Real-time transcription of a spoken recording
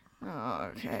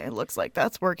Okay, looks like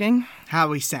that's working. How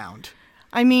we sound?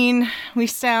 I mean, we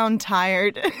sound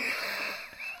tired.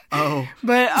 Oh.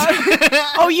 But,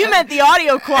 you meant the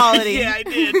audio quality. Yeah, I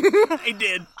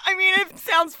did. I mean, it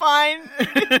sounds fine.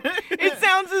 It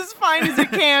sounds as fine as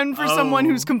it can for someone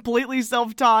who's completely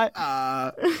self-taught.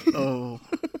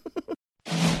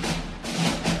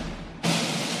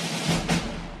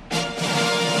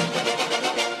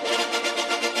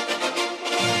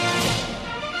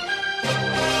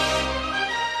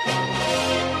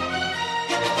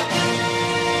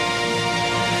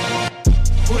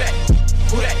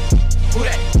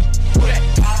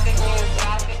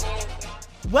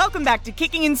 Welcome back to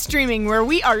Kicking and Streaming, where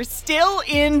we are still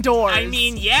indoors. I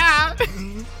mean, yeah.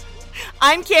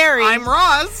 I'm Carrie. I'm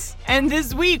Roz. And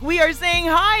this week we are saying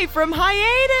hi from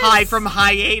hiatus. Hi from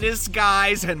hiatus,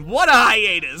 guys, and what a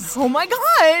hiatus. Oh my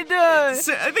god.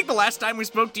 So, I think the last time we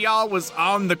spoke to y'all was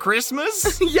on the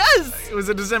Christmas. Yes. It was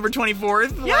a December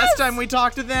 24th, the Yes. last time we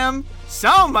talked to them.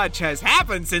 So much has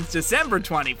happened since December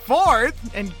 24th.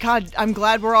 And God, I'm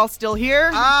glad we're all still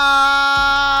here.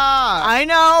 I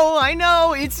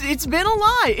know. It's been a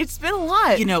lot. It's been a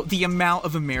lot. You know, the amount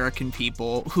of American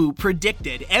people who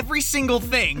predicted every single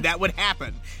thing that would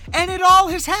happen. And it all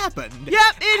has happened.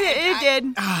 Yep, it did.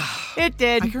 It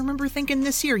did. I can remember thinking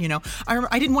this year,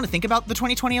 I didn't want to think about the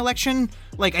 2020 election.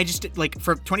 For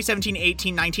 2017,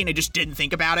 18, 19, I just didn't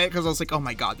think about it because I was like, oh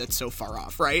my God, that's so far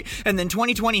off, right? And then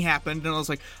 2020 happened and I was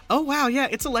like, oh wow, yeah,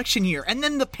 it's election year. And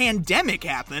then the pandemic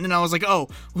happened and I was like,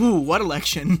 what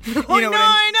election?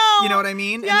 I know. You know what I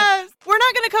mean? Yes. We're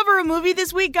not going to cover a movie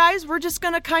this week, guys. We're just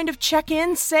going to kind of check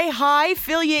in, say hi,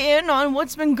 fill you in on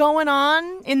what's been going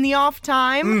on in the off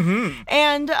time. Mm-hmm.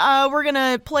 And we're going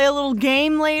to play a little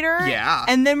game later. Yeah.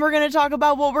 And then we're going to talk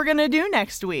about what we're going to do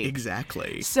next week.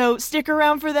 Exactly. So stick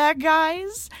around for that,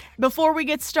 guys. Before we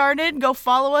get started, go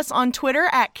follow us on Twitter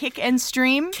at Kick and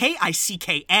Stream.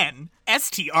 KICKNSTREAM.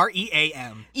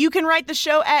 You can write the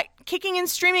show at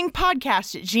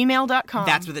kickingandstreamingpodcast@gmail.com.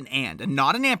 That's with an and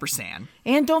not an ampersand.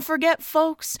 And don't forget,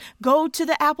 folks, go to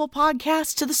the Apple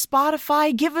Podcast, to the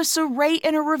Spotify, give us a rate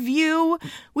and a review.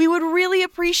 We would really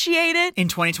appreciate it. In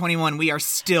 2021, we are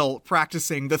still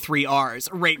practicing the 3 R's.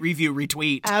 Rate, review,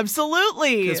 retweet.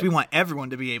 Absolutely. Because we want everyone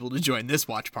to be able to join this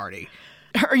watch party.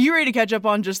 Are you ready to catch up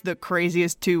on just the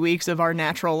craziest 2 weeks of our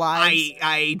natural lives?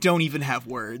 I don't even have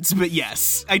words, but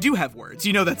yes, I do have words.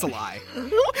 You know that's a lie.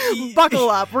 Buckle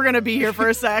up. We're going to be here for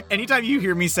a sec. Anytime you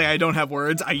hear me say I don't have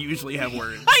words, I usually have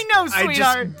words. I know,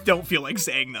 sweetheart. I just don't feel like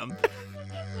saying them.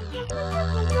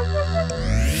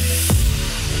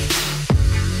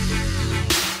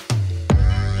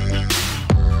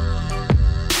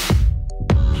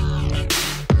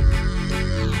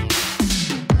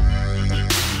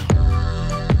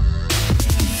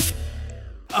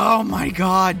 Oh my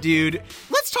God, dude.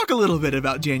 Let's talk a little bit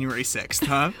about January 6th,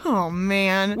 huh? Oh,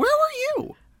 man. Where were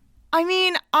you? I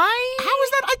mean, How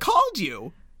was that? I called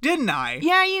you, didn't I?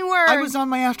 Yeah, you were. I was on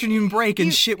my afternoon break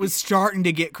and shit was starting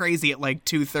to get crazy at like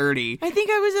 2:30. I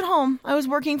think I was at home. I was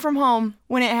working from home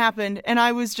when it happened, and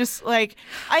I was just like,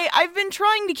 I've been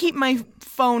trying to keep my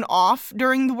phone off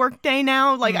during the workday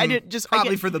now. Like,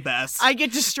 Probably for the best. I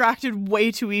get distracted way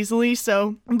too easily,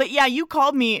 so. But yeah, you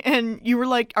called me, and you were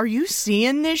like, are you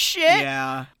seeing this shit?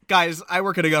 Yeah. Guys, I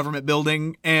work at a government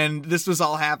building, and this was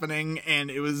all happening,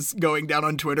 and it was going down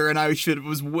on Twitter, and I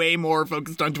was way more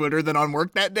focused on Twitter than on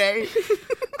work that day.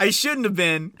 I shouldn't have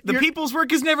been. The people's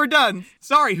work is never done.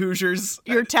 Sorry, Hoosiers.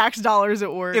 Your tax dollars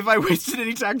at work. If I wasted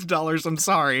any tax dollars, I'm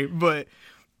sorry, but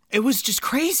it was just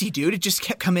crazy, dude. It just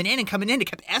kept coming in. It kept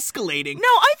escalating. No,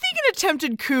 I think an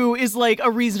attempted coup is like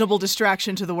a reasonable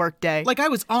distraction to the workday. Like, I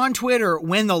was on Twitter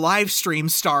when the live stream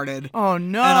started. Oh,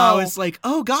 no. And I was like,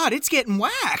 oh, God, it's getting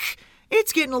whack.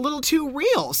 It's getting a little too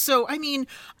real. So, I mean,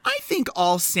 I think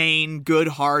all sane,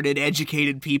 good-hearted,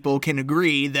 educated people can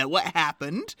agree that what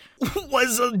happened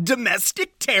was a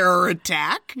domestic terror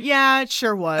attack. Yeah, it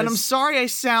sure was. And I'm sorry I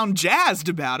sound jazzed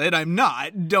about it. I'm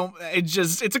not.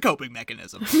 It's a coping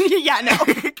mechanism. Yeah, no.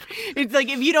 It's like,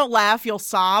 if you don't laugh, you'll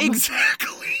sob.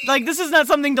 Exactly. Like, this is not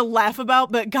something to laugh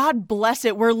about, but God bless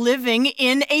it, we're living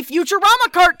in a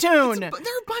Futurama cartoon. They're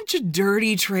a bunch of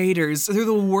dirty traitors. They're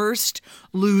the worst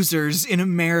losers in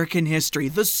American history.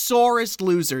 The sorest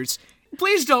losers.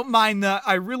 Please don't mind the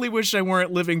I really wish I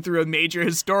weren't living through a major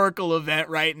historical event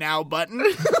right now button.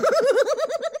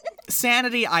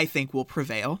 Sanity, I think, will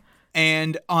prevail.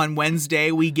 And on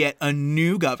Wednesday, we get a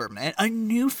new government, a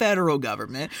new federal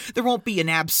government. There won't be an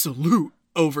absolute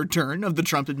overturn of the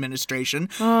Trump administration.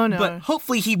 Oh, no. But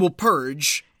hopefully he will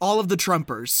purge all of the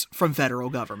Trumpers from federal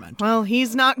government. Well,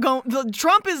 he's not going.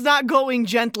 Trump is not going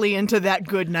gently into that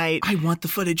good night. I want the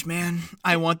footage, man.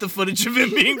 I want the footage of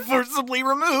him being forcibly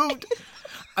removed.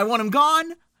 I want him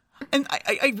gone. And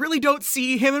I really don't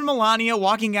see him and Melania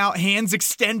walking out hands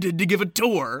extended to give a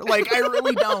tour. Like, I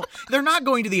really don't. They're not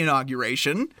going to the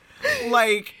inauguration.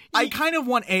 Like, I kind of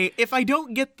want if I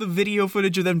don't get the video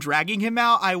footage of them dragging him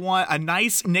out, I want a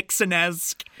nice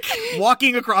Nixon-esque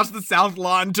walking across the South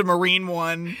Lawn to Marine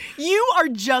One. You are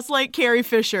just like Carrie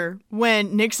Fisher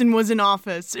when Nixon was in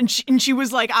office, and she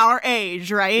was like our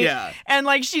age, right? Yeah. And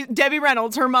like Debbie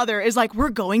Reynolds, her mother, is like, we're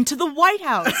going to the White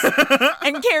House.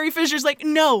 And Carrie Fisher's like,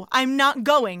 no, I'm not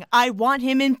going. I want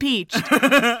him impeached.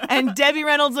 And Debbie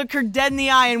Reynolds looked her dead in the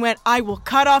eye and went, I will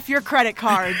cut off your credit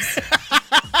cards.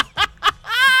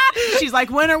 She's like,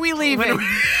 when are we leaving?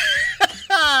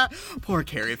 Poor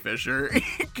Carrie Fisher.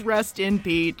 Rest in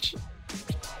peach.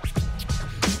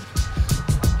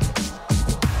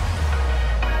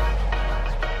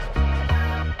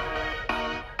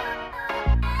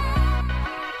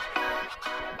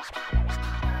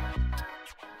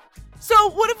 So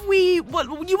what you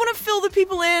want to fill the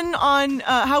people in on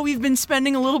how we've been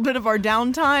spending a little bit of our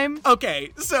downtime?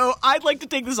 Okay, so I'd like to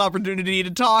take this opportunity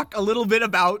to talk a little bit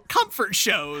about comfort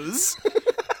shows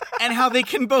and how they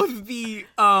can both be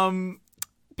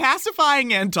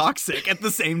pacifying and toxic at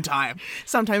the same time.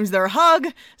 Sometimes they're a hug,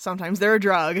 sometimes they're a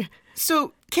drug.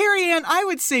 So, Carrie Ann, I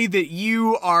would say that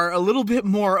you are a little bit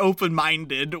more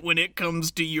open-minded when it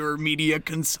comes to your media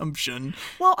consumption.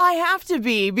 Well, I have to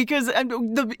be, because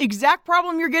the exact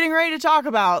problem you're getting ready to talk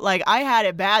about, like, I had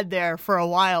it bad there for a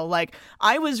while. Like,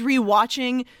 I was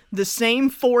rewatching the same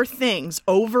 4 things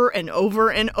over and over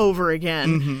and over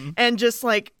again. Mm-hmm. And just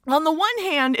like, on the one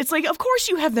hand, it's like, of course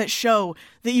you have that show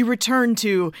that you return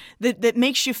to that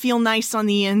makes you feel nice on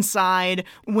the inside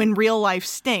when real life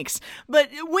stinks. But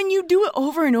when you do it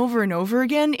over and over and over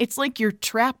again, it's like you're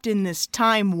trapped in this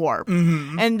time warp.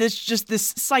 Mm-hmm. And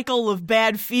this cycle of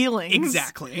bad feelings.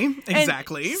 Exactly.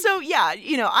 And so, yeah,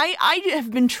 I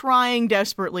have been trying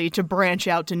desperately to branch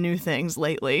out to new things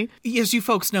lately. As you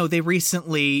folks know, they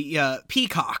recently,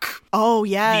 Peacock. Oh,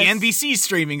 yes. The NBC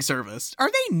streaming service.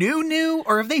 Are they new,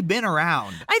 or have they been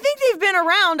around? I think they've been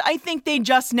around. I think they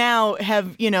just now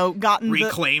have, gotten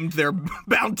reclaimed their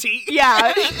bounty.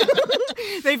 Yeah.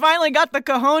 They finally got the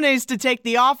cojones to take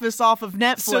The Office off of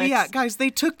Netflix. So yeah, guys, they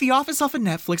took The Office off of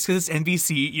Netflix because it's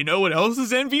NBC. You know what else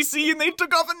is NBC and they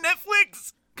took off of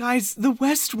Netflix? Guys, The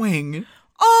West Wing.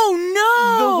 Oh,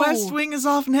 no! The West Wing is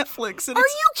off Netflix. And Are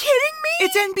you kidding me?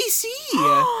 It's NBC.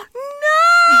 No!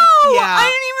 Yeah. I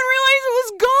didn't even realize it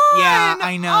was gone! Yeah,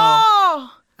 I know.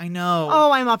 Oh! I know.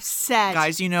 Oh, I'm upset.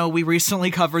 Guys, we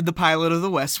recently covered the pilot of The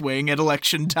West Wing at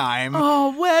election time.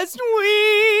 Oh, West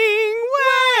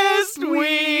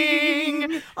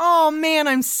Wing! Oh, man,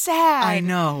 I'm sad. I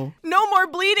know. No more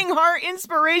bleeding heart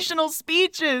inspirational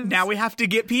speeches. Now we have to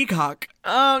get Peacock.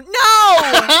 Oh,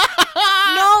 no!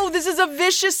 No, this is a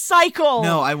vicious cycle.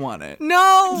 No, I want it.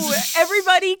 No,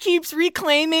 everybody keeps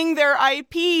reclaiming their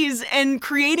IPs and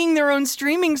creating their own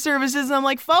streaming services. And I'm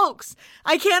like, folks,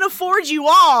 I can't afford you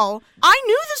all. I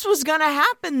knew this was going to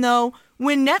happen, though.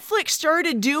 When Netflix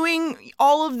started doing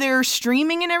all of their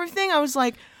streaming and everything, I was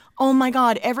like, oh my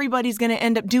God, everybody's going to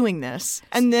end up doing this.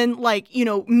 And then,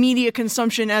 media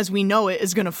consumption as we know it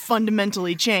is going to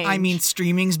fundamentally change. I mean,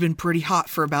 streaming's been pretty hot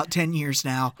for about 10 years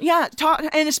now. Yeah,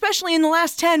 and especially in the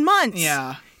last 10 months.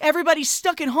 Yeah. Everybody's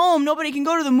stuck at home. Nobody can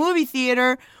go to the movie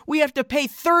theater. We have to pay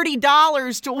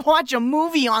 $30 to watch a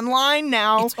movie online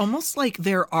now. It's almost like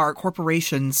there are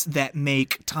corporations that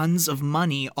make tons of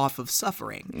money off of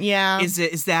suffering. Yeah.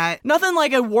 Is that... Nothing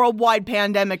like a worldwide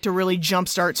pandemic to really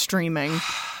jumpstart streaming.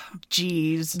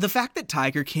 Jeez. The fact that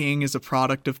Tiger King is a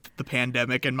product of the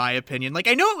pandemic, in my opinion,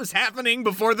 I know it was happening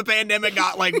before the pandemic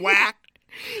got, whacked.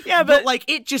 Yeah, but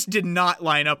it just did not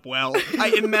line up well.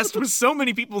 It messed with so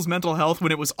many people's mental health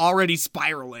when it was already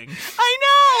spiraling.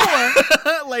 I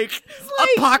know! A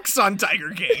pox on Tiger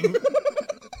King.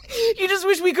 You just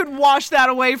wish we could wash that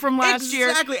away from last year.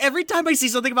 Exactly. Every time I see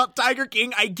something about Tiger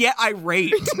King, I get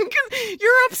irate.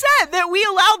 You're upset that we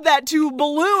allowed that to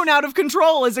balloon out of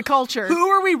control as a culture. Who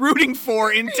are we rooting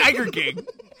for in Tiger King?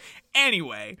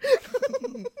 Anyway,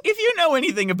 if you know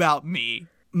anything about me,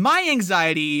 my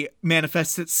anxiety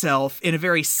manifests itself in a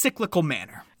very cyclical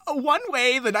manner. One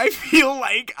way that I feel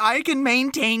like I can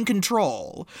maintain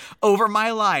control over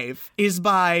my life is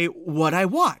by what I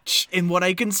watch and what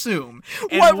I consume.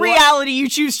 And what reality you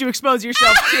choose to expose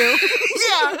yourself to.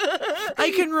 Yeah.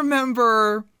 I can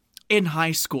remember in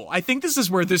high school, I think this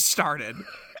is where this started.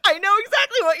 I know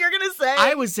exactly what you're going to say.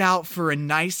 I was out for a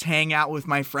nice hangout with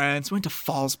my friends. Went to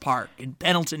Falls Park in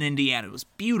Pendleton, Indiana. It was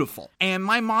beautiful. And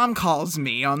my mom calls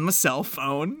me on my cell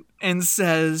phone and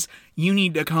says, you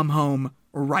need to come home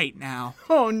right now.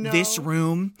 Oh, no. This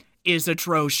room is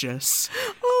atrocious.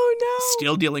 Oh, no.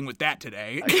 Still dealing with that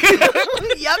today.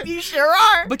 Yep, you sure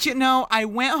are. But I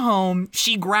went home.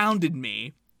 She grounded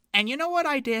me. And you know what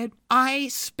I did? I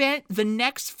spent the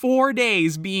next 4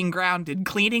 days being grounded,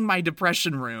 cleaning my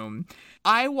depression room.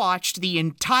 I watched the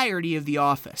entirety of The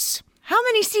Office. How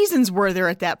many seasons were there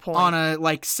at that point? On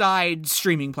a, side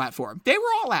streaming platform. They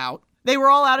were all out. They were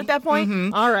all out at that point?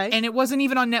 Mm-hmm. All right. And it wasn't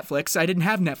even on Netflix. I didn't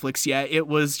have Netflix yet. It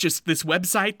was just this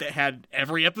website that had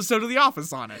every episode of The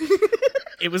Office on it.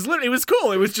 It was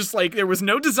cool. It was just there was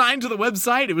no design to the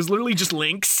website. It was literally just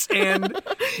links, and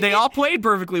they all played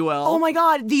perfectly well. Oh my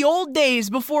God, the old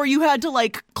days before you had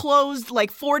to close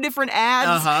 4 different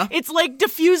ads. Uh-huh. It's like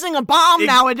diffusing a bomb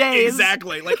nowadays.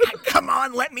 Exactly. Come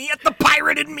on, let me at the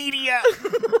pirated media.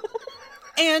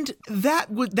 And that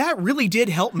really did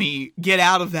help me get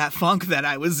out of that funk that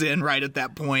I was in right at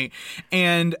that point.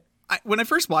 And when I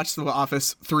first watched The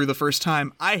Office through the first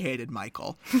time, I hated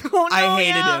Michael. Oh, no, I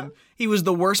hated him. He was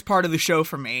the worst part of the show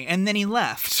for me. And then he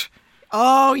left.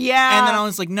 Oh, yeah. And then I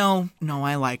was like, no,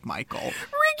 I like Michael.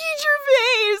 Ricky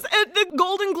Gervais at the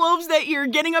Golden Globes that year,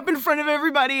 getting up in front of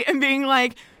everybody and being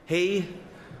like, he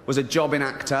was a jobbing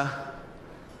actor,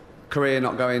 career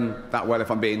not going that well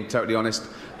if I'm being totally honest,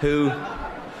 who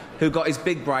got his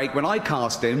big break when I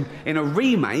cast him in a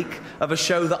remake of a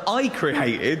show that I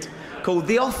created called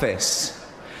The Office.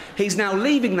 He's now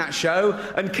leaving that show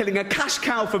and killing a cash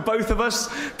cow for both of us.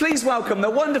 Please welcome the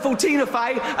wonderful Tina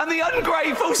Fey and the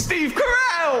ungrateful Steve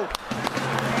Carell.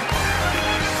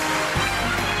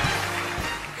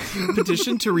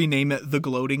 Petition to rename it the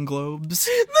Gloating Globes.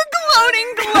 The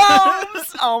Gloating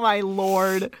Globes! Oh, my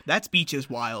Lord. That speech is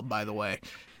wild, by the way.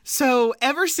 So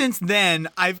ever since then,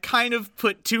 I've kind of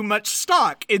put too much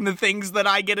stock in the things that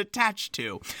I get attached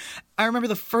to. I remember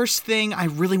the first thing I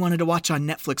really wanted to watch on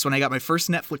Netflix when I got my first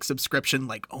Netflix subscription,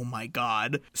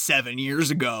 7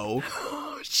 years ago.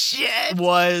 Oh, shit.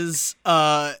 Was,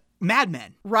 Mad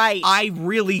Men. Right. I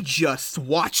really just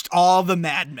watched all the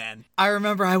Mad Men. I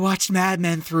remember I watched Mad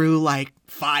Men through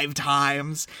 5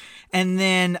 times. And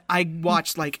then I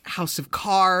watched House of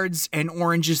Cards and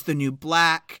Orange is the New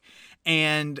Black.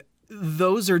 And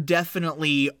those are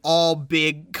definitely all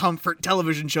big comfort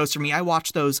television shows for me. I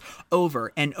watch those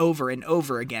over and over and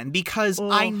over again because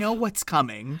I know what's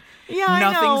coming. Yeah,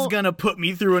 Nothing's gonna put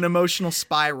me through an emotional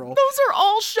spiral. Those are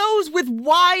all shows with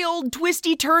wild,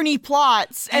 twisty-turny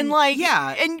plots. But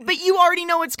you already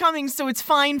know what's coming, so it's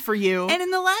fine for you. And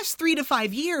in the last 3 to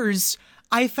 5 years,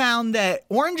 I found that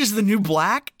Orange is the New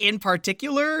Black, in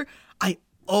particular, I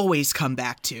always come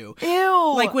back to.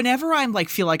 Ew. Whenever I'm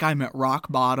feel like I'm at rock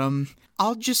bottom,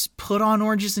 I'll just put on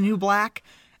Orange is the New Black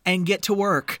and get to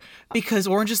work. Because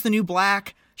Orange is the New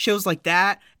Black, shows like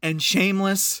that, and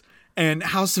Shameless, and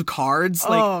House of Cards.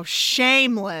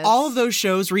 Shameless. All of those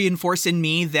shows reinforce in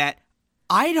me that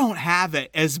I don't have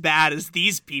it as bad as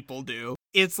these people do.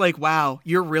 It's wow,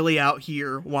 you're really out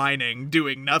here whining,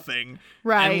 doing nothing.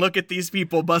 Right. And look at these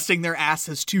people busting their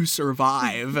asses to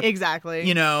survive.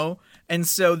 Exactly. And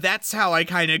so that's how I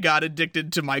kind of got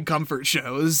addicted to my comfort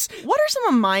shows. What are some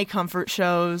of my comfort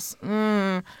shows?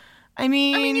 I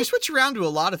mean, you switch around to a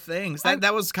lot of things.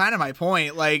 That was kind of my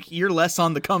point. You're less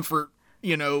on the comfort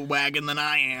wagon than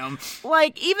I am.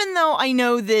 Even though I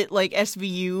know that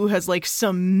SVU has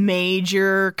some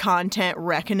major content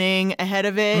reckoning ahead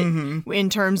of it in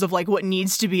terms of what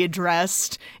needs to be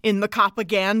addressed in the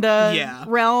propaganda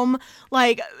realm,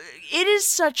 it is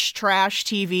such trash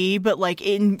TV, but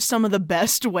in some of the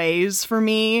best ways for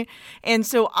me. And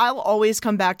so I'll always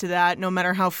come back to that no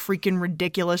matter how freaking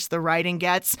ridiculous the writing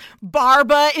gets.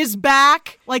 Barba is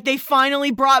back. They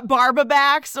finally brought Barba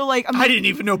back. So I didn't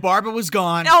even know Barba was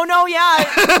gone. Oh no,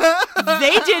 yeah.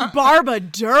 They did Barba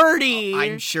dirty.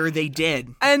 I'm sure they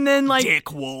did. And then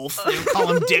Dick Wolf. They don't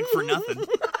call him Dick for nothing.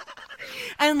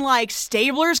 And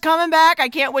Stabler's coming back. I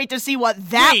can't wait to see what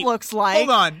that looks like.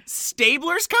 Hold on.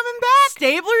 Stabler's coming back?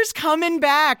 Stabler's coming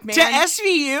back, man. To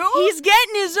SVU? He's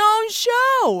getting his own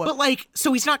show. But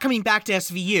so he's not coming back to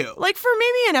SVU. For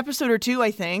maybe an episode or 2,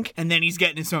 I think. And then he's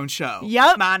getting his own show.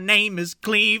 Yep. My name is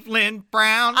Cleveland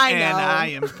Brown. I know. And I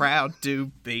am proud to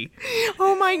be.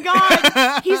 Oh my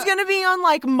God. He's going to be on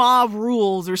Mob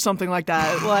Rules or something like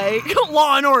that.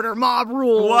 Law and Order, Mob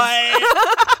Rules. What?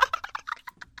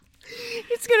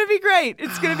 He's It's going to be great.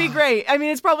 It's going to be great. I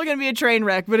mean, it's probably going to be a train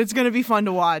wreck, but it's going to be fun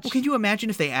to watch. Well, can you imagine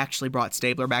if they actually brought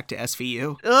Stabler back to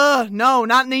SVU? Ugh, no,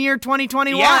 not in the year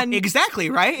 2021. Yeah,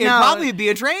 exactly, right? It'd probably be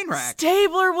a train wreck.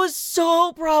 Stabler was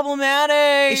so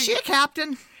problematic. Is she a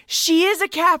captain? She is a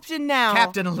captain now.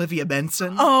 Captain Olivia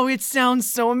Benson. Oh, it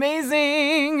sounds so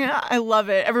amazing. I love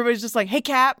it. Everybody's just like, hey,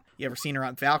 Cap. You ever seen her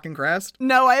on Falcon Crest?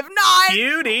 No, I have not.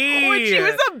 Cutie. When she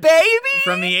was a baby?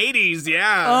 From the 80s,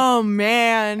 yeah. Oh,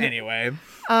 man. Anyway.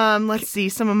 Let's see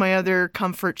some of my other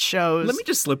comfort shows. Let me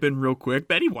just slip in real quick.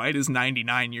 Betty White is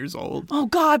 99 years old. Oh,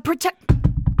 God, protect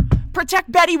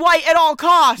Betty White at all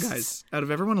costs. Guys, out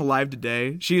of everyone alive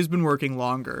today, she has been working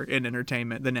longer in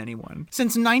entertainment than anyone.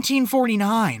 Since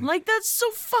 1949. Like, that's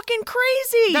so fucking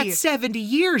crazy. That's 70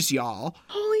 years, y'all.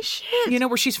 Holy shit. You know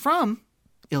where she's from?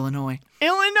 Illinois.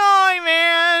 Illinois,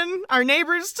 man. Our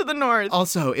neighbors to the north.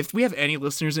 Also, if we have any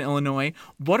listeners in Illinois,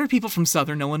 what are people from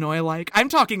Southern Illinois like? I'm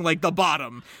talking like the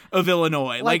bottom of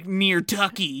Illinois, like near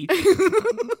Tucky.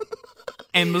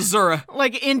 And Missouri.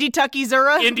 Like Indy-Tucky,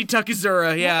 Zura?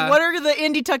 Indy-Tucky-Zura, yeah. What are the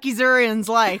Indy-Tucky-Zurians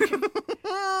like?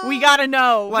 We gotta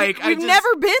know. Like, We've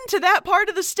never been to that part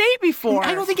of the state before.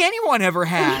 I don't think anyone ever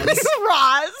has.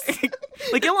 Ross.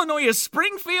 Like, Illinois is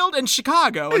Springfield and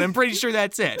Chicago, and I'm pretty sure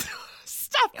that's it.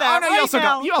 Stop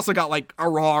that You also got, like,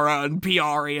 Aurora and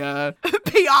Peoria.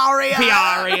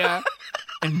 Peoria.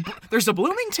 And there's a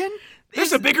Bloomington.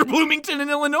 There's a bigger Bloomington in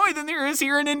Illinois than there is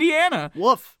here in Indiana.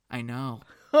 Woof. I know.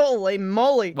 Holy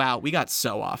moly. Wow, we got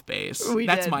so off base. We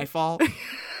That's did. my fault.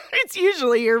 It's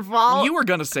usually your fault. You were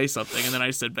going to say something, and then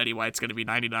I said Betty White's going to be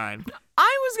 99.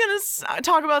 I was going to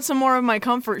talk about some more of my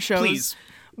comfort shows. Please.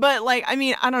 But, like, I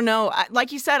mean, I don't know.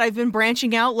 Like you said, I've been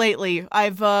branching out lately.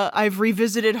 I've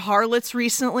revisited Harlots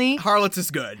recently. Harlots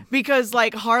is good. Because,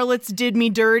 like, Harlots did me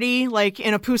dirty, like,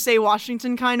 in a Poussey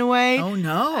Washington kind of way. Oh,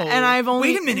 no. And I've only...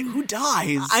 Wait a minute, who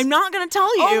dies? I'm not going to tell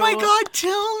you. Oh, my God,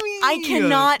 tell me. I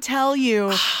cannot tell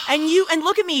you. And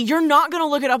look at me. You're not going to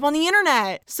look it up on the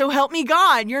internet. So help me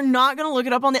God. You're not going to look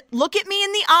it up on the... Look at me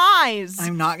in the eyes.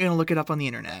 I'm not going to look it up on the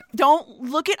internet. Don't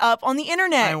look it up on the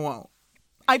internet. I won't.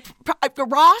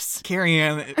 Ross? Carrie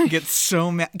Ann gets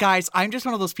so mad. Guys, I'm just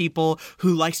one of those people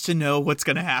who likes to know what's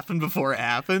going to happen before it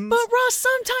happens. But Ross,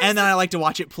 sometimes... And then I like to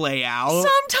watch it play out.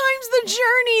 Sometimes the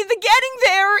journey, the getting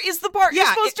there is the part you're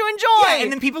supposed to enjoy. Yeah,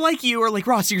 and then people like you are like,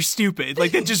 Ross, you're stupid.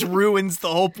 Like, that just ruins the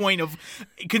whole point of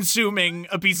consuming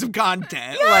a piece of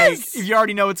content. Yes. Like, if you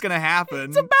already know what's going to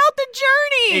happen. It's about the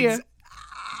journey.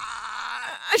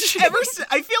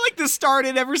 I feel like this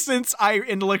started ever since I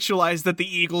intellectualized that the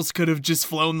Eagles could have just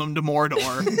flown them to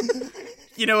Mordor.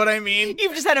 You know what I mean?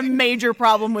 You've just had a major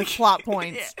problem with plot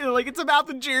points. Like, it's about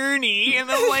the journey, and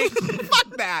I'm like,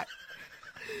 fuck that.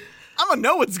 I'm gonna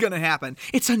know what's gonna happen.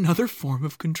 It's another form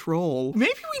of control.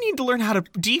 Maybe we need to learn how to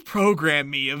deprogram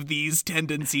me of these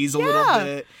tendencies a little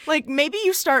bit. Like, maybe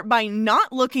you start by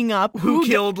not looking up Who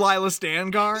killed Lila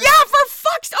Stamgar? Yeah, for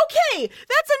fuck's... Okay,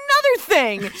 that's another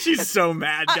thing. She's so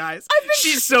mad, guys.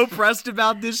 She's so pressed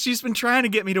about this. She's been trying to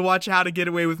get me to watch How to Get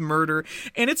Away with Murder,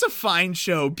 and it's a fine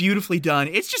show, beautifully done.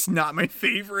 It's just not my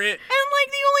favorite. And,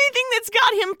 like, the only thing that's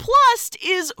got him plussed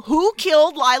is who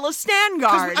killed Lila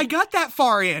Stangard. I got that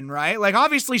far in, right? Like,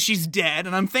 obviously she's dead,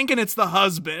 and I'm thinking it's the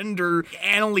husband, or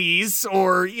Annalise,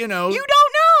 or, you know... You don't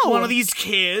know! One of these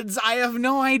kids. I have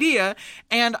no idea.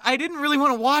 And I didn't really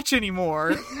want to watch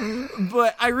anymore,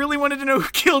 but I really wanted to know who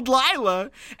killed Lila.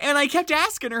 And I kept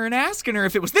asking her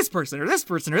if it was this person, or this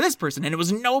person, or this person, and it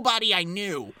was nobody I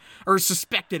knew or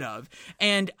suspected of.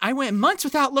 And I went months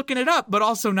without looking it up, but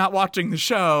also not watching the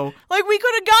show. Like, we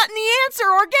could have gotten the answer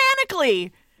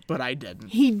organically. But I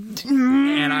didn't.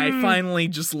 And And I finally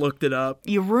just looked it up.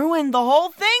 You ruined the whole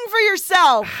thing for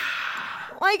yourself.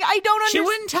 Like, I don't understand. She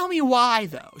wouldn't tell me why,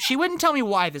 though. She wouldn't tell me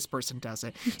why this person does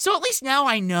it. So at least now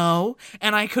I know,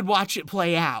 and I could watch it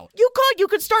play out. You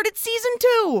could start at season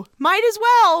 2. Might as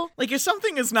well. Like,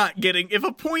 if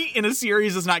a point in a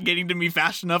series is not getting to me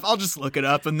fast enough, I'll just look it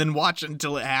up and then watch it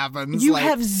until it happens. You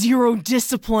have zero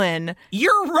discipline.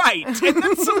 You're right. And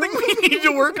that's something we need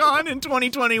to work on in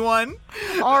 2021.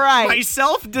 All right. My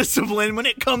self-discipline when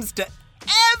it comes to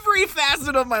every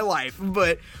facet of my life.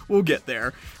 But we'll get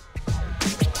there.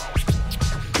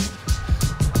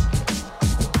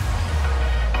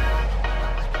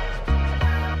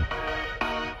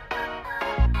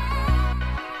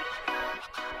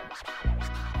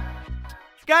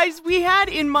 Guys, we had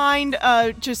in mind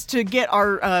just to get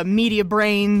our media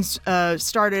brains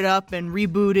started up and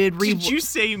rebooted. Did you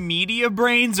say media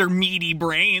brains or meaty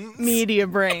brains? Media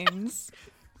brains.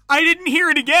 I didn't hear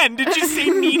it again. Did you say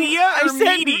media or I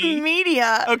said meaty?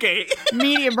 Media. Okay.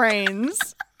 Media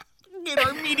brains. Get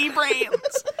our meaty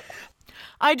brains.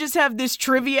 I just have this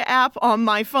trivia app on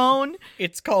my phone.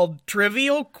 It's called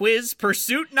Trivial Quiz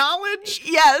Pursuit Knowledge?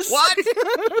 Yes. What?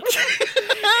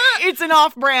 It's an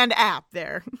off-brand app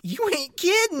there. You ain't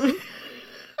kidding.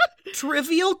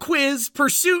 Trivial Quiz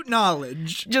Pursuit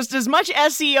Knowledge. Just as much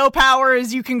SEO power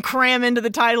as you can cram into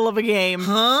the title of a game.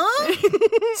 Huh?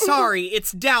 Sorry,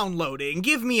 it's downloading.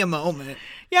 Give me a moment.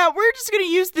 Yeah, we're just going to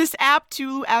use this app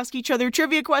to ask each other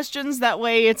trivia questions. That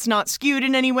way it's not skewed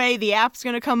in any way. The app's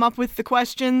going to come up with the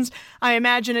questions. I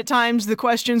imagine at times the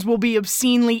questions will be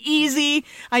obscenely easy.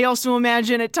 I also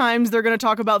imagine at times they're going to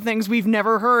talk about things we've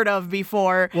never heard of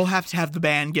before. We'll have to have the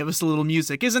band give us a little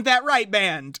music. Isn't that right,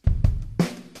 band?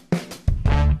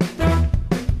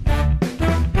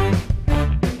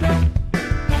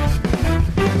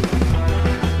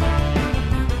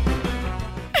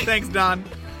 Thanks, Don.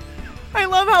 I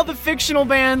love how the fictional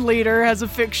band leader has a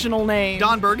fictional name.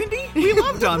 Don Burgundy? We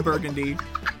love Don Burgundy.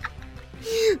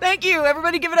 Thank you.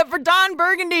 Everybody give it up for Don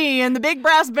Burgundy and the Big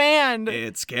Brass Band.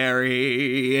 It's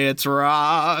Carrie, it's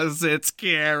Ross, it's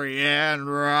Carrie and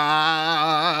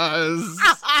Ross.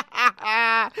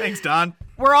 Thanks, Don.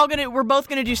 We're both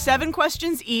gonna do 7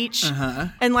 questions each.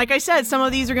 And like I said, some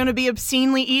of these are gonna be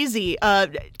obscenely easy.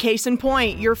 Case in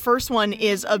point, your first one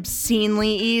is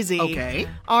obscenely easy. Okay.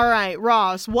 All right,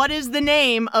 Ross, what is the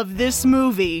name of this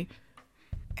movie?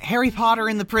 Harry Potter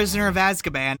and the Prisoner of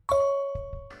Azkaban.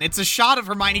 It's a shot of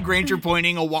Hermione Granger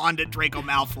pointing a wand at Draco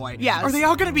Malfoy. Yes. Are they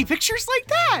all gonna be pictures like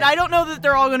that? I don't know that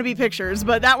they're all gonna be pictures,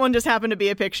 but that one just happened to be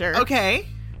a picture. Okay.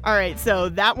 All right, so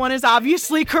that one is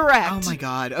obviously correct. Oh my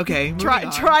god. Okay. Try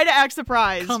to act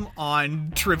surprised. Come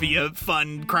on, trivia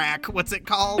fun crack. What's it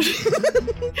called?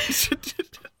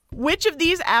 Which of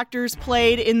these actors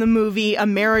played in the movie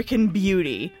American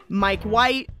Beauty? Mike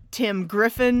White, Tim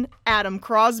Griffin, Adam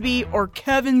Crosby, or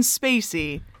Kevin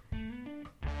Spacey?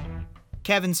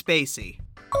 Kevin Spacey.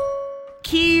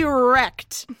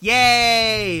 Correct.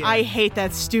 Yay! I hate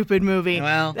that stupid movie.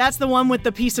 Well. That's the one with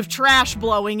the piece of trash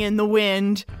blowing in the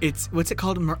wind. What's it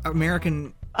called?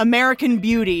 American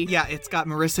Beauty. Yeah, it's got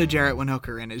Marissa Jarrett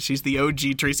Winokur in it. She's the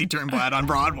OG Tracy Turnblad on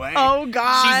Broadway. Oh,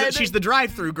 God. She's the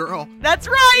drive-through girl. That's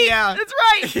right. Yeah. That's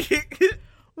right.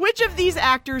 Which of these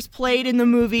actors played in the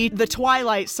movie The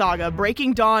Twilight Saga,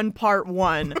 Breaking Dawn Part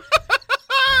 1?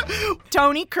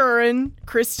 Tony Curran,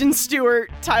 Kristen Stewart,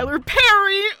 Tyler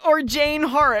Perry, or Jane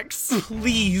Horrocks?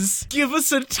 Please, give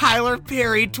us a Tyler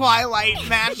Perry Twilight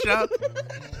mashup.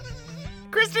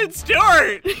 Kristen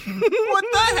Stewart! What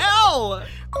the hell?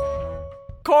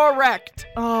 Correct.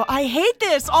 Oh, I hate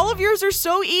this. All of yours are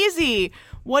so easy.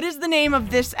 What is the name of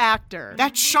this actor?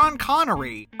 That's Sean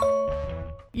Connery.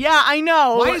 Yeah, I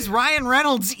know. Why is Ryan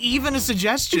Reynolds even a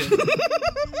suggestion?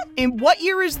 In what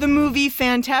year is the movie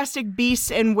Fantastic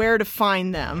Beasts and Where to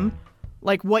Find Them?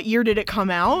 Like, what year did it come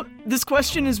out? This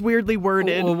question is weirdly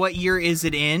worded. Well, what year is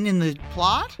it in the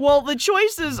plot? Well, the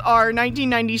choices are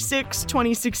 1996,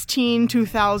 2016,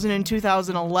 2000, and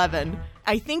 2011.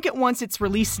 I think it wants its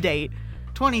release date.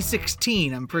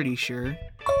 2016, I'm pretty sure.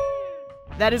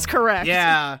 That is correct.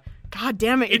 Yeah. God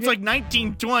damn it. It's like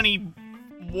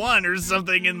 1921 or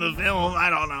something in the film. I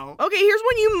don't know. Okay, here's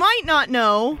one you might not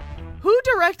know. Who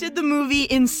directed the movie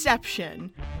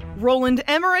Inception? Roland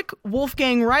Emmerich,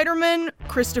 Wolfgang Reiterman,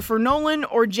 Christopher Nolan,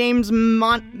 or James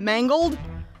Mangold?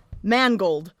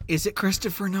 Mangold. Is it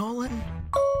Christopher Nolan?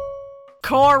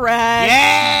 Correct.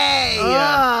 Yay!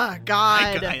 Oh,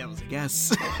 God. That was a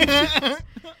guess.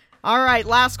 All right,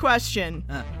 last question.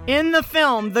 In the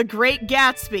film The Great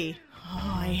Gatsby,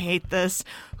 I hate this.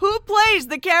 Who plays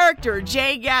the character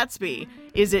Jay Gatsby?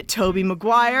 Is it Tobey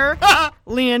Maguire,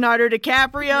 Leonardo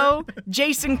DiCaprio,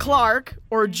 Jason Clarke,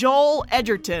 or Joel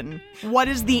Edgerton? What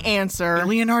is the answer?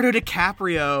 Leonardo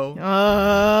DiCaprio.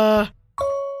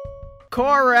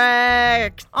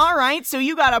 Correct. All right, so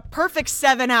you got a perfect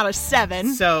 7 out of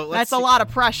 7. So that's a lot of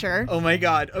pressure. Oh my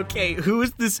god. Okay, who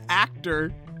is this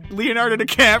actor? Leonardo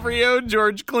DiCaprio,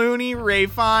 George Clooney, Ray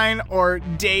Fiennes, or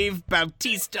Dave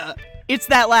Bautista? It's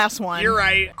that last one. You're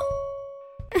right.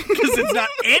 Because it's not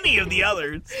any of the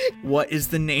others. What is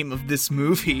the name of this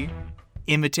movie?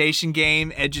 Imitation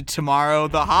Game, Edge of Tomorrow,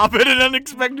 The Hobbit, An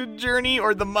Unexpected Journey,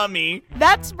 or The Mummy?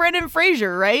 That's Brendan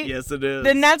Fraser, right? Yes, it is.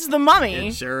 Then that's The Mummy.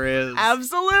 It sure is.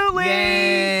 Absolutely.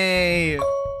 Yay!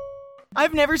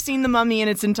 I've never seen The Mummy in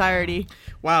its entirety.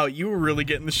 Wow, you were really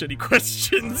getting the shitty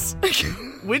questions.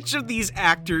 Which of these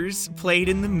actors played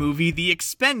in the movie The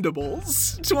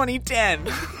Expendables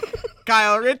 2010?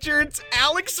 Kyle Richards,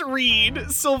 Alex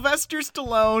Reed, Sylvester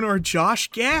Stallone, or Josh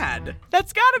Gad?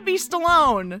 That's gotta be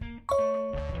Stallone.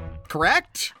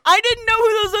 Correct? I didn't know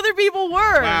who those other people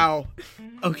were. Wow.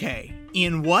 Okay,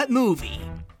 in what movie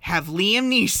have Liam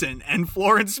Neeson and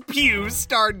Florence Pugh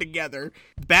starred together?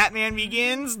 Batman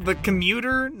Begins, The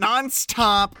Commuter,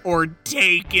 Nonstop, or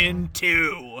Taken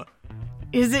 2?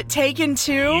 Is it Taken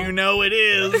 2? You know it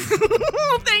is.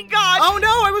 Thank God. Oh no,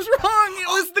 I was wrong. It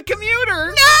was The Commuter.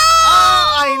 No!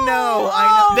 Oh, I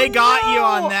know. They got you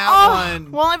on that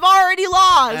one. Well, I've already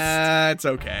lost. That's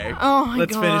okay. Oh my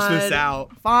Let's God. finish this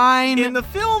out. Fine. In the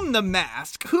film The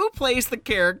Mask, who plays the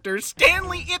character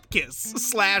Stanley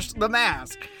Ipkiss / The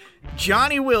Mask?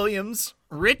 Johnny Williams,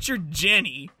 Richard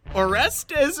Jenny,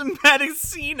 Orestes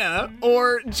Medicina,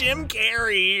 or Jim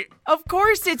Carrey? Of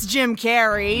course it's Jim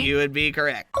Carrey. You would be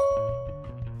correct.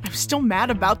 I'm still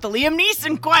mad about the Liam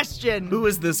Neeson question. Who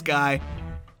is this guy?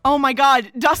 Oh my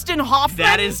God, Dustin Hoffman?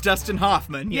 That is Dustin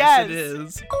Hoffman. Yes, it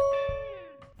is.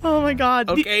 Oh my God.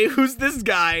 Okay, who's this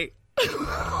guy? Wait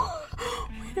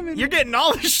a minute. You're getting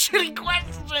all the shitty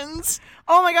questions.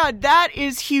 Oh my God, that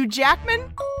is Hugh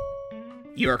Jackman?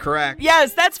 You are correct.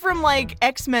 Yes, that's from like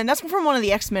X-Men. That's from one of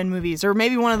the X-Men movies, or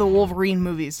maybe one of the Wolverine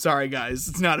movies. Sorry, guys.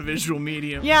 It's not a visual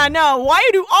medium. Yeah, no. Why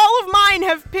do all of mine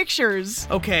have pictures?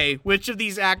 Okay, which of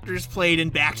these actors played in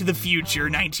Back to the Future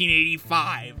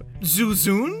 1985?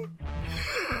 Zuzun?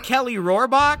 Kelly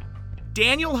Rohrbach?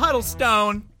 Daniel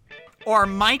Huddlestone? Or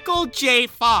Michael J.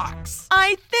 Fox?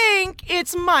 I think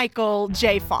it's Michael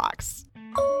J. Fox.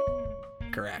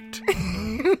 Correct.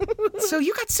 So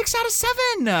you got 6 out of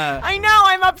 7. I know,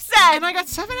 I'm upset. And I got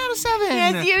 7 out of 7.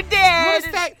 Yes, you did. What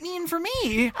does that mean for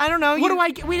me? I don't know. What do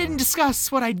I get? We didn't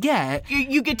discuss what I'd get.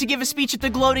 You get to give a speech at the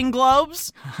Gloating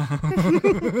Globes?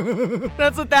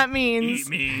 That's what that means. Eat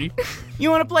me. You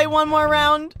want to play one more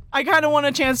round? I kind of want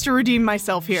a chance to redeem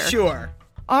myself here. Sure.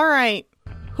 All right.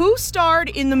 Who starred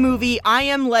in the movie I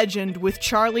Am Legend with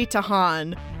Charlie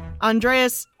Tahan?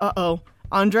 Andreas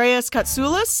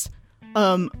Katsoulis?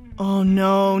 Oh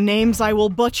no, names I will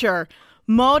butcher.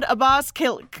 Maud Abbas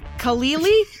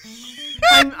Khalili?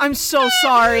 I'm so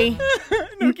sorry.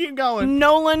 No, keep going.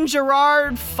 Nolan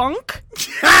Gerard Funk? Is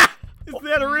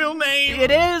that a real name?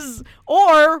 It is.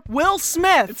 Or Will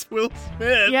Smith. It's Will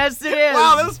Smith. Yes, it is.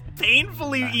 Wow, that was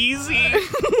painfully easy.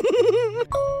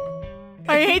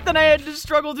 I hate that I had to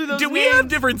struggle through those Do we names. have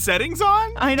different settings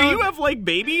on? I Do don't- you have, like,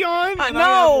 baby on? And I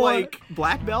No. have, like,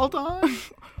 black belt on?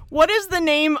 What is the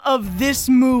name of this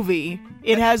movie?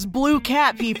 It has blue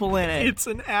cat people in it.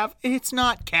 It's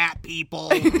not cat people.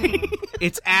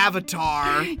 It's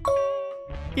Avatar.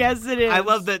 Yes, it is. I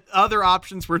love that other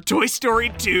options were Toy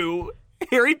Story 2,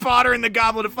 Harry Potter and the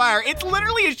Goblet of Fire. It's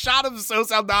literally a shot of Zoe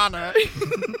Saldana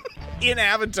in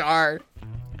Avatar.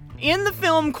 In the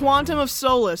film Quantum of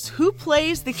Solace, who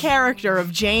plays the character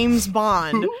of James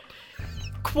Bond? Who?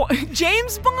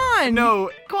 James Bond!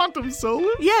 No, Quantum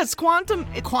Solace? Yes, Quantum...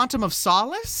 Quantum of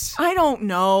Solace? I don't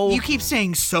know. You keep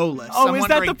saying solace. Oh, is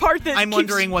that the part that I'm keeps-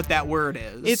 wondering what that word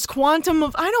is. It's Quantum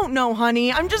of... I don't know,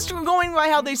 honey. I'm just going by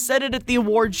how they said it at the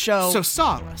award show. So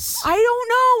solace. I don't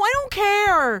know. I don't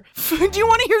care. Do you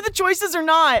want to hear the choices or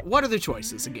not? What are the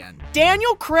choices again?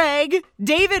 Daniel Craig,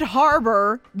 David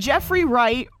Harbour, Jeffrey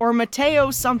Wright, or Mateo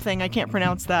something. I can't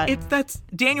pronounce that. That's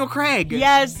Daniel Craig.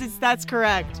 Yes, that's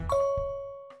correct.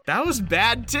 That was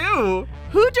bad too.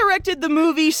 Who directed the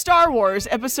movie Star Wars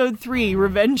Episode 3,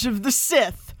 Revenge of the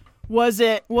Sith? Was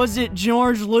it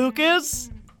George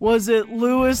Lucas? Was it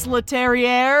Louis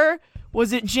Leterrier?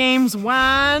 Was it James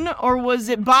Wan? Or was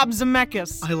it Bob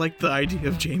Zemeckis? I like the idea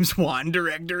of James Wan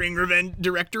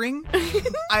directing.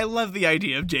 I love the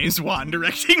idea of James Wan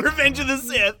directing Revenge of the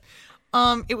Sith.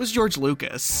 It was George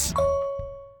Lucas.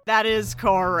 That is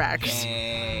correct.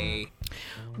 Hey.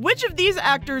 Which of these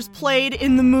actors played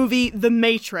in the movie The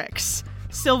Matrix?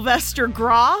 Sylvester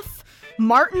Groth,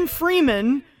 Martin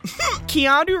Freeman,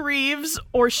 Keanu Reeves,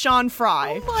 or Sean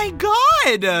Fry? Oh my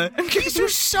god! These are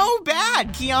so bad,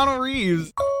 Keanu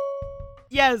Reeves.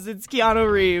 Yes, it's Keanu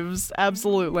Reeves.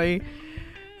 Absolutely.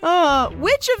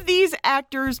 Which of these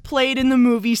actors played in the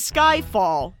movie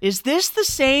Skyfall? Is this the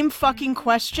same fucking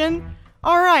question?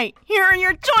 All right, here are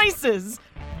your choices.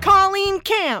 Colleen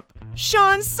Camp,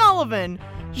 Sean Sullivan,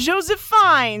 Joseph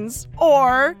Fiennes,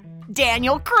 or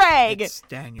Daniel Craig. It's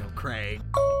Daniel Craig.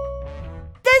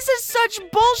 This is such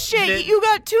bullshit. You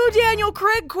got 2 Daniel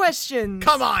Craig questions.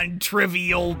 Come on,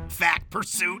 trivial fact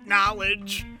pursuit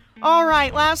knowledge. All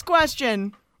right, last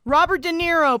question. Robert De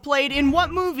Niro played in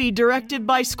what movie directed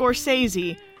by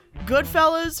Scorsese?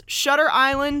 Goodfellas, Shutter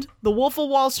Island, The Wolf of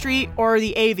Wall Street, or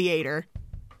The Aviator?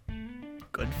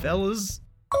 Goodfellas.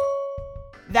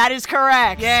 That is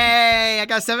correct. Yay! I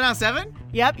got 7 out of 7?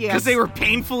 Yep, yes. Because they were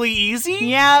painfully easy?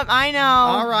 Yep, I know.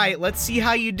 All right, let's see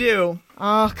how you do.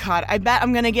 Oh, God. I bet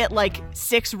I'm going to get like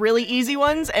 6 really easy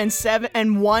ones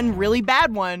and 1 really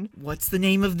bad one. What's the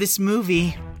name of this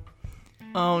movie?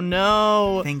 Oh,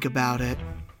 no. Think about it.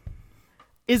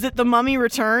 Is it The Mummy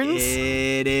Returns?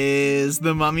 It is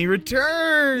The Mummy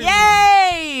Returns!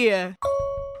 Yay!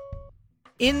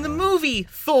 In the movie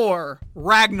Thor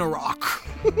Ragnarok,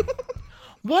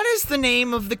 what is the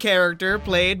name of the character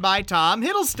played by Tom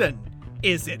Hiddleston?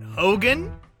 Is it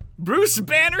Hogan, Bruce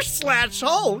Banner /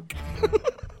 Hulk,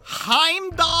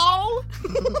 Heimdall,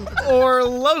 or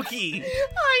Loki?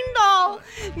 Heimdall.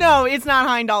 No, it's not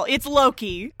Heimdall. It's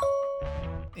Loki.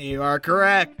 You are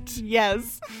correct.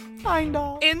 Yes.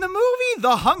 Heimdall. In the movie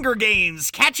The Hunger Games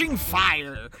Catching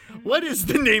Fire, what is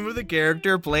the name of the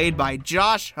character played by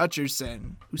Josh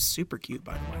Hutcherson? Who's super cute,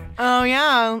 by the way. Oh,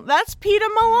 yeah. That's Peter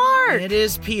Millard. It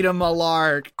is Peter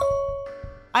Millard.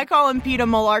 I call him Peter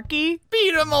Malarkey.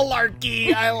 Peter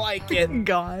Malarkey, I like it.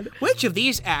 God. Which of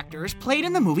these actors played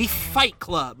in the movie Fight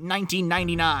Club,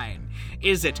 1999?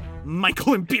 Is it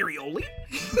Michael Imperioli?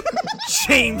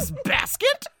 James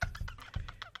Baskett?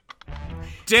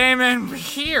 Damon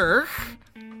Hirst?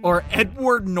 Or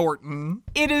Edward Norton?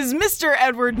 It is Mr.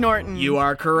 Edward Norton. You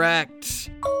are correct.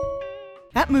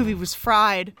 That movie was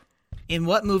fried. In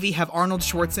what movie have Arnold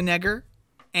Schwarzenegger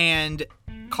and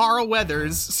Carl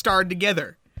Weathers starred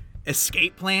together?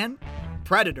 Escape Plan,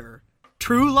 Predator,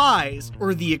 True Lies,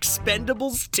 or The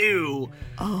Expendables 2?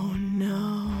 Oh,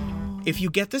 no. If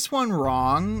you get this one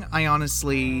wrong, I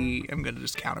honestly am going to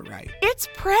just count it right. It's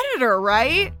Predator,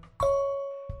 right?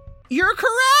 You're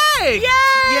correct!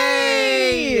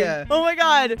 Yay! Yay! Oh, my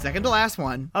God. Second to last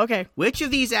one. Okay. Which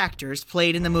of these actors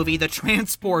played in the movie The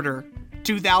Transporter,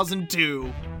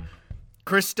 2002?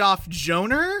 Christoph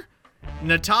Joner,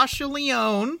 Natasha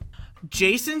Lyonne,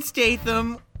 Jason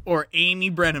Statham, or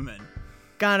Amy Brenneman?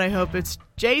 God, I hope it's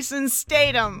Jason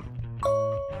Statham.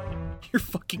 You're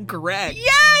fucking correct. Yay!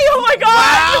 Oh my God!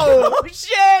 Wow! Oh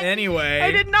shit! Anyway.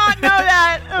 I did not know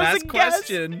that. That was Last a guess.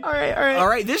 question. All right. All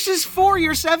right, this is for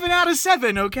your 7 out of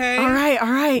 7, okay? All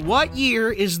right. What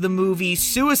year is the movie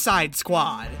Suicide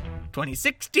Squad?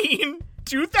 2016,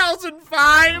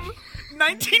 2005,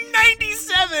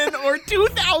 1997, or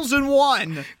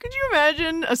 2001? Could you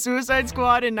imagine a Suicide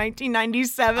Squad in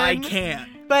 1997? I can't.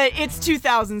 But it's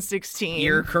 2016.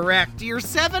 You're correct. You're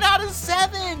 7 out of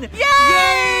 7. Yay!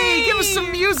 Yay! Give us some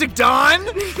music, Don.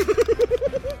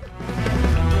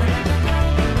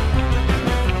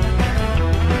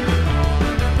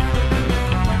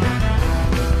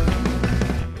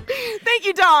 Thank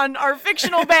you, Don, our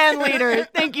fictional band leader.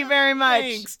 Thank you very much.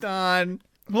 Thanks, Don.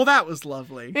 Well, that was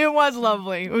lovely. It was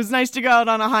lovely. It was nice to go out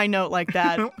on a high note like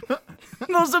that.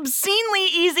 Those obscenely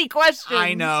easy questions.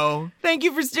 I know. Thank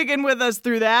you for sticking with us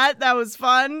through that. That was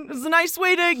fun. It was a nice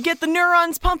way to get the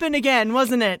neurons pumping again,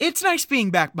 wasn't it? It's nice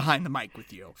being back behind the mic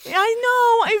with you.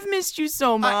 I know. I've missed you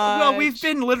so much. Well, we've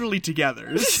been literally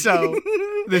together, so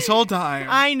this whole time.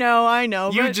 I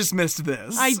know. You just missed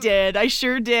this. I did. I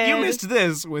sure did. You missed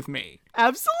this with me.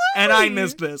 Absolutely. And I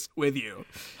missed this with you.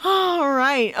 All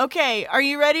right. Okay. Are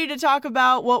you ready to talk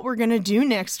about what we're going to do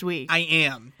next week? I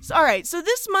am. All right. So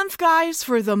this month, guys,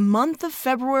 for the month of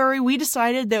February, we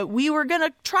decided that we were going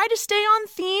to try to stay on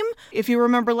theme. If you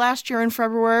remember last year in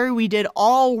February, we did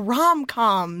all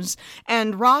rom-coms,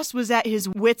 and Ross was at his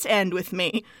wit's end with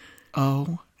me.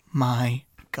 Oh my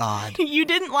God. You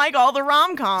didn't like all the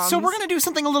rom-coms. So we're going to do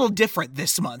something a little different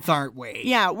this month, aren't we?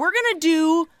 Yeah, we're going to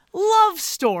do love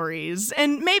stories,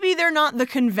 and maybe they're not the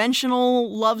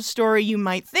conventional love story you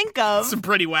might think of. Some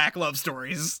pretty whack love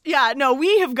stories. Yeah, no,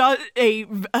 we have got a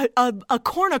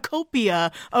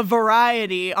cornucopia of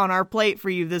variety on our plate for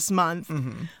you this month.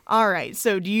 Mm-hmm. All right,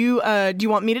 so do you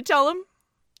want me to tell them?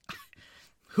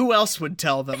 Who else would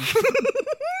tell them?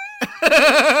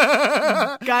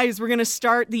 Guys, we're gonna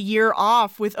start the year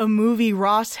off with a movie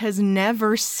Ross has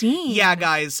never seen. Yeah,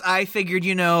 guys, I figured,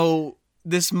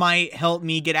 this might help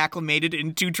me get acclimated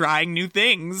into trying new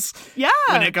things. Yeah.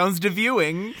 When it comes to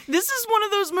viewing. This is one of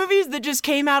those movies that just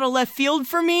came out of left field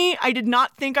for me. I did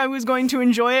not think I was going to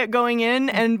enjoy it going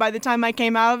in, and by the time I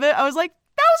came out of it, I was like,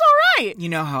 that was all right. You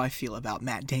know how I feel about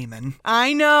Matt Damon.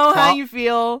 I know how you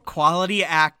feel. Quality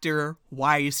actor.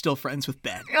 Why are you still friends with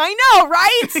Ben? I know,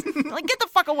 right? Like, get the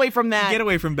fuck away from that. Get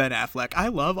away from Ben Affleck. I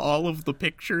love all of the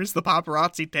pictures the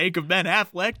paparazzi take of Ben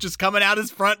Affleck just coming out his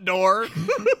front door,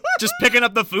 just picking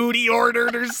up the food he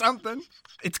ordered or something.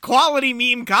 It's quality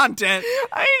meme content.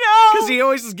 I know. Because he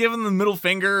always is giving the middle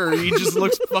finger, or he just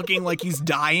looks fucking like he's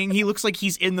dying. He looks like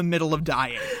he's in the middle of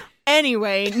dying.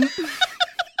 Anyway...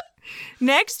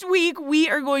 Next week, we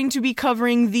are going to be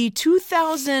covering the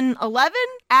 2011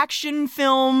 action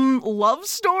film love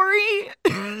story.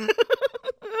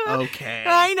 Okay.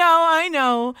 I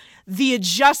know. The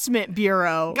Adjustment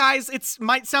Bureau. Guys, it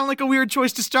might sound like a weird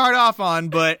choice to start off on,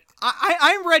 but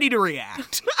I'm ready to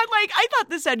react. I thought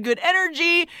this had good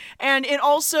energy, and it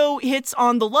also hits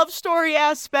on the love story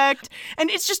aspect,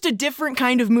 and it's just a different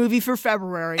kind of movie for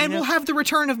February. And we'll have the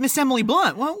return of Miss Emily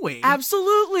Blunt, won't we?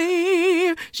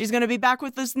 Absolutely. She's going to be back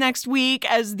with us next week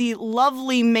as the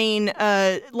lovely main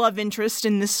love interest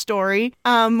in this story.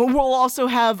 We'll also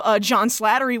have John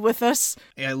Slattery with us.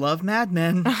 I love Mad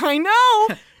Men. I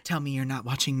know. Tell me you're not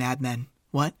watching Mad Men.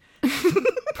 What?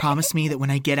 Promise me that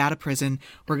when I get out of prison,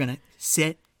 we're going to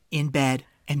sit in bed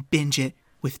and binge it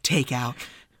with takeout.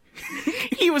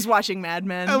 He was watching Mad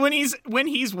Men. When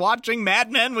he's watching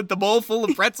Mad Men with the bowl full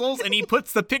of pretzels and he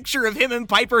puts the picture of him and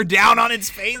Piper down on his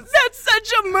face. That's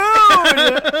such a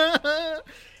mood.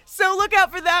 So look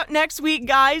out for that next week,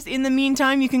 guys. In the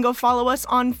meantime, you can go follow us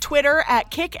on Twitter at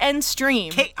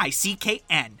KickNStream. KickNStream.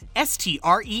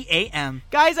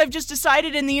 Guys, I've just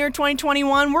decided in the year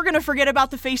 2021, we're going to forget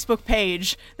about the Facebook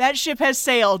page. That ship has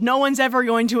sailed. No one's ever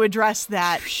going to address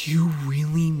that. You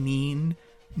really mean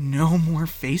no more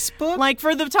Facebook? Like,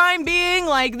 for the time being,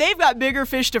 like, they've got bigger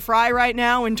fish to fry right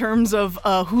now in terms of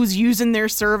who's using their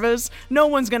service. No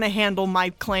one's going to handle my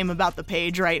claim about the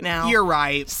page right now. You're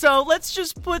right. So let's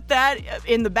just put that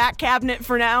in the back cabinet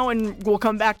for now, and we'll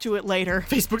come back to it later.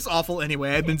 Facebook's awful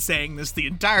anyway. I've been saying this the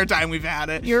entire time we've had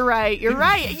it. You're right. You're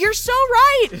right. You're so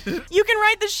right. You can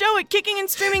write the show at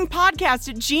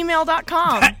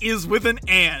kickingandstreamingpodcast@gmail.com. That is with an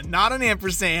and, not an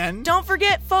ampersand. Don't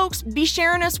forget, folks, be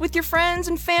sharing us with your friends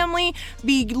and family,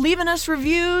 be leaving us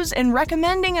reviews and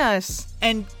recommending us.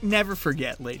 And never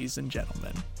forget, ladies and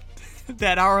gentlemen,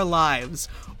 that our lives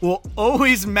will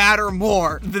always matter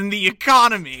more than the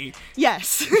economy.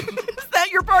 Yes. Is that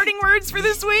your parting words for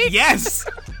this week? Yes.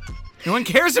 No one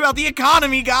cares about the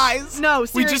economy, guys. No,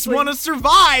 seriously. We just want to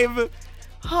survive.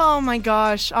 Oh my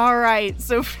gosh. All right.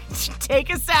 So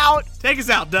take us out. Take us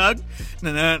out, Doug.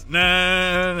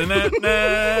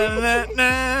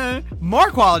 More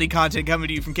quality content coming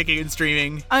to you from Kicking and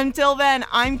Streaming. Until then,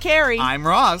 I'm Carrie. I'm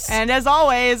Ross. And as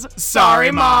always, sorry,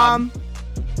 Mom.